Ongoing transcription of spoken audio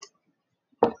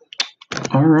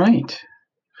All right.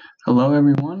 Hello,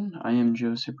 everyone. I am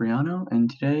Joe Cipriano, and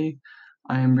today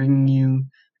I am bringing you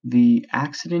The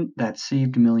Accident That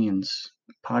Saved Millions,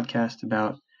 a podcast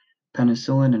about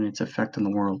penicillin and its effect on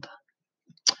the world.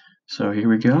 So here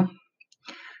we go.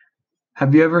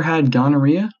 Have you ever had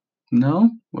gonorrhea?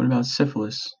 No? What about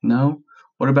syphilis? No?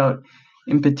 What about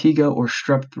impetigo or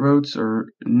strep throats or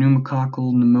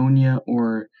pneumococcal pneumonia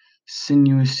or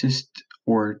sinusitis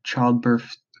or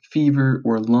childbirth fever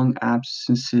or lung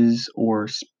abscesses or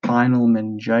spinal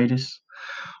meningitis?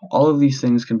 All of these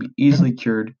things can be easily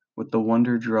cured with the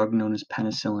wonder drug known as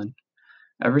penicillin.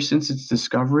 Ever since its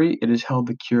discovery, it has held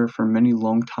the cure for many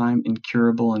long-time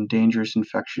incurable and dangerous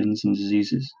infections and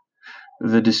diseases.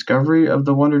 The discovery of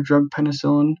the wonder drug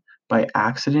penicillin by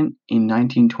accident in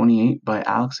 1928 by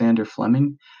Alexander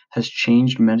Fleming has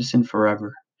changed medicine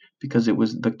forever, because it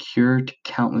was the cure to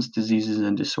countless diseases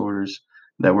and disorders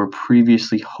that were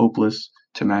previously hopeless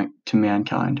to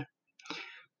mankind.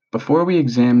 Before we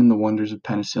examine the wonders of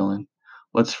penicillin,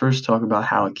 let's first talk about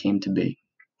how it came to be.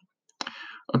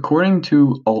 According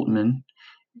to Altman,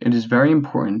 it is very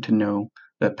important to know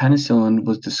that penicillin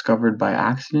was discovered by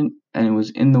accident and it was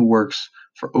in the works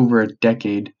for over a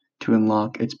decade to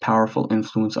unlock its powerful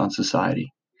influence on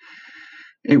society.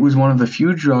 It was one of the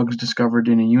few drugs discovered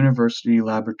in a university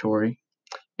laboratory.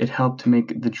 It helped to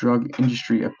make the drug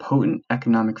industry a potent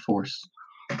economic force.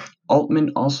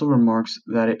 Altman also remarks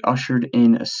that it ushered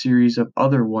in a series of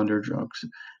other wonder drugs,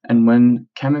 and when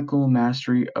chemical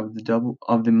mastery of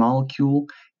the molecule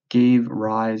gave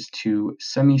rise to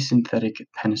semi-synthetic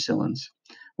penicillins,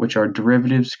 which are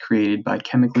derivatives created by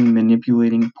chemically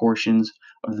manipulating portions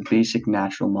of the basic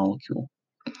natural molecule.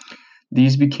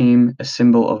 These became a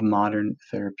symbol of modern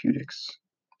therapeutics.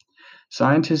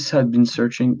 Scientists had been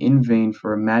searching in vain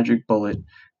for a magic bullet,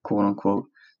 quote unquote,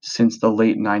 since the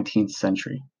late 19th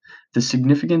century. The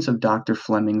significance of Dr.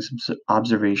 Fleming's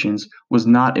observations was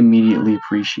not immediately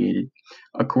appreciated.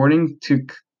 According to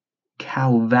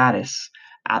Calvatis,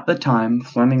 at the time,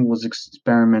 Fleming was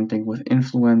experimenting with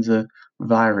influenza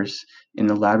virus in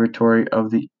the laboratory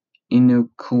of the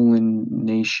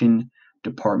inoculation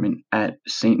department at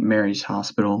St. Mary's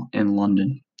Hospital in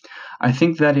London. I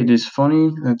think that it is funny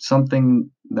that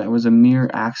something that was a mere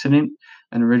accident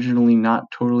and originally not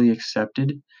totally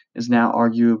accepted is now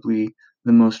arguably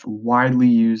the most widely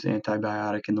used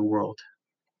antibiotic in the world.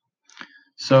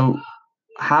 So,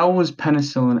 how was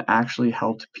penicillin actually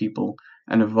helped people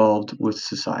and evolved with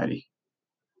society?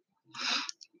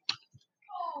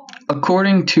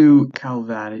 According to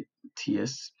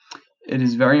Calvatius, it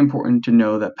is very important to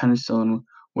know that penicillin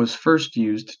was first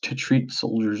used to treat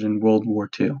soldiers in World War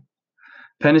II.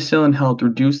 Penicillin helped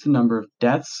reduce the number of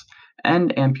deaths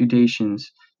and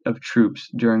amputations of troops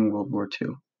during World War II.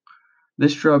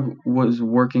 This drug was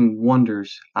working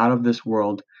wonders out of this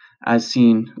world, as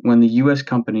seen when the US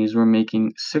companies were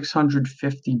making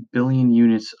 650 billion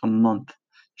units a month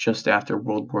just after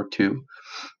World War II.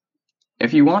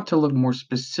 If you want to look more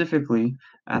specifically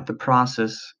at the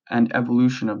process and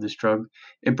evolution of this drug,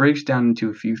 it breaks down into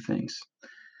a few things.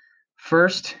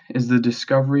 First is the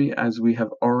discovery, as we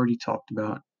have already talked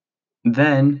about.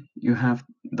 Then you have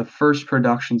the first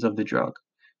productions of the drug.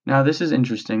 Now, this is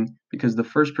interesting because the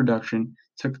first production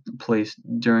took place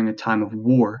during a time of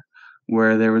war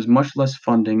where there was much less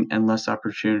funding and less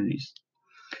opportunities.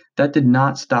 That did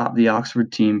not stop the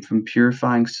Oxford team from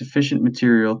purifying sufficient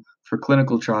material for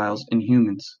clinical trials in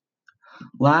humans.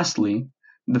 Lastly,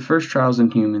 the first trials in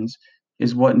humans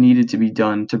is what needed to be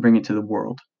done to bring it to the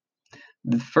world.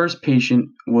 The first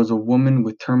patient was a woman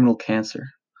with terminal cancer.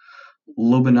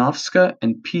 Lobanovska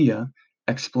and Pia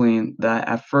explain that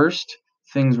at first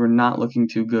things were not looking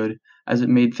too good, as it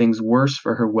made things worse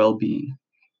for her well-being.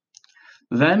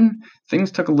 Then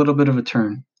things took a little bit of a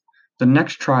turn. The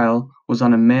next trial was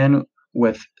on a man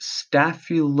with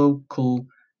staphylococcal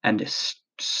and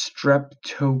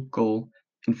streptococcal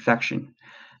infection.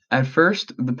 At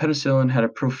first, the penicillin had a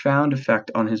profound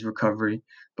effect on his recovery,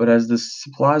 but as the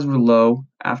supplies were low,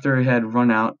 after it had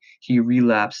run out, he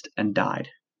relapsed and died.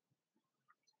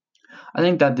 I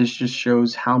think that this just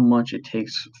shows how much it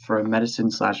takes for a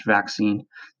medicine/vaccine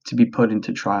to be put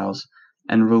into trials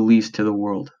and released to the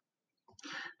world.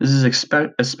 This is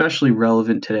especially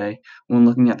relevant today when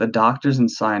looking at the doctors and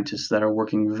scientists that are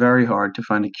working very hard to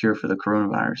find a cure for the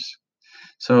coronavirus.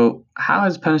 So, how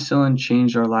has penicillin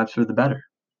changed our lives for the better?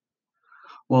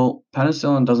 Well,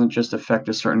 penicillin doesn't just affect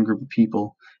a certain group of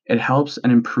people, it helps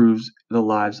and improves the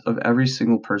lives of every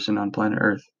single person on planet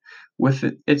Earth. With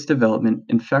its development,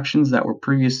 infections that were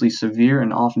previously severe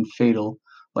and often fatal,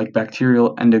 like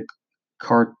bacterial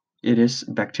endocarditis,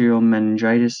 bacterial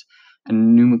meningitis,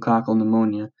 and pneumococcal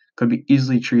pneumonia, could be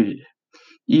easily treated,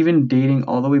 even dating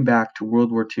all the way back to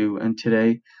World War II and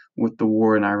today with the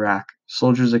war in Iraq.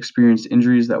 Soldiers experienced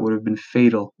injuries that would have been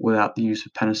fatal without the use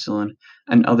of penicillin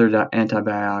and other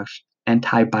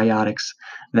antibiotics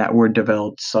that were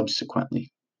developed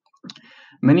subsequently.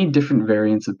 Many different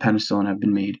variants of penicillin have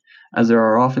been made, as there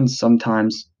are often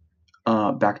sometimes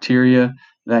bacteria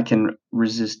that can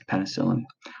resist penicillin.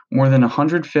 More than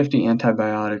 150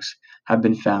 antibiotics have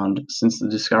been found since the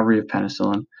discovery of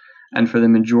penicillin, and for the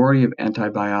majority of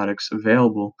antibiotics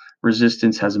available,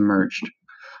 resistance has emerged.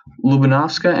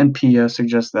 Lubanovska and Pia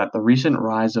suggest that the recent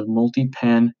rise of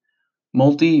multi-pan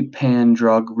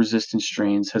drug resistant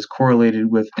strains has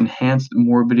correlated with enhanced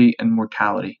morbidity and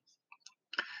mortality.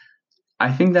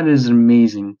 I think that it is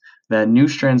amazing that new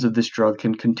strands of this drug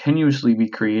can continuously be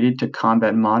created to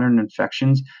combat modern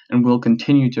infections and will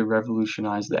continue to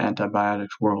revolutionize the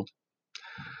antibiotics world.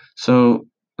 So,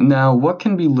 now what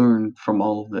can be learned from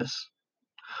all of this?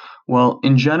 Well,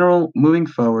 in general, moving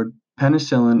forward,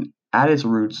 penicillin at its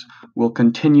roots will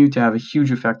continue to have a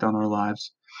huge effect on our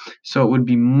lives. So, it would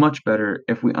be much better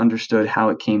if we understood how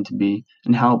it came to be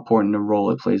and how important a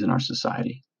role it plays in our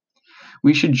society.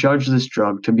 We should judge this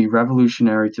drug to be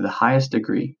revolutionary to the highest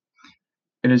degree.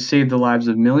 It has saved the lives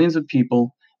of millions of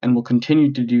people and will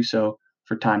continue to do so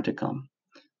for time to come.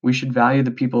 We should value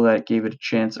the people that gave it a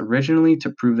chance originally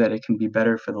to prove that it can be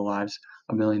better for the lives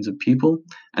of millions of people,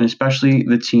 and especially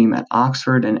the team at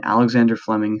Oxford and Alexander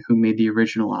Fleming who made the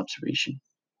original observation.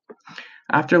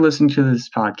 After listening to this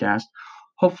podcast,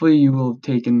 hopefully you will have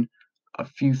taken a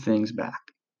few things back.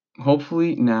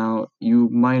 Hopefully now you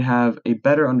might have a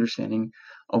better understanding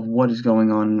of what is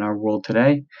going on in our world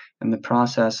today and the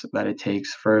process that it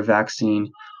takes for a vaccine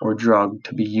or drug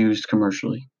to be used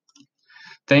commercially.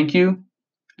 Thank you,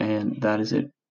 and that is it.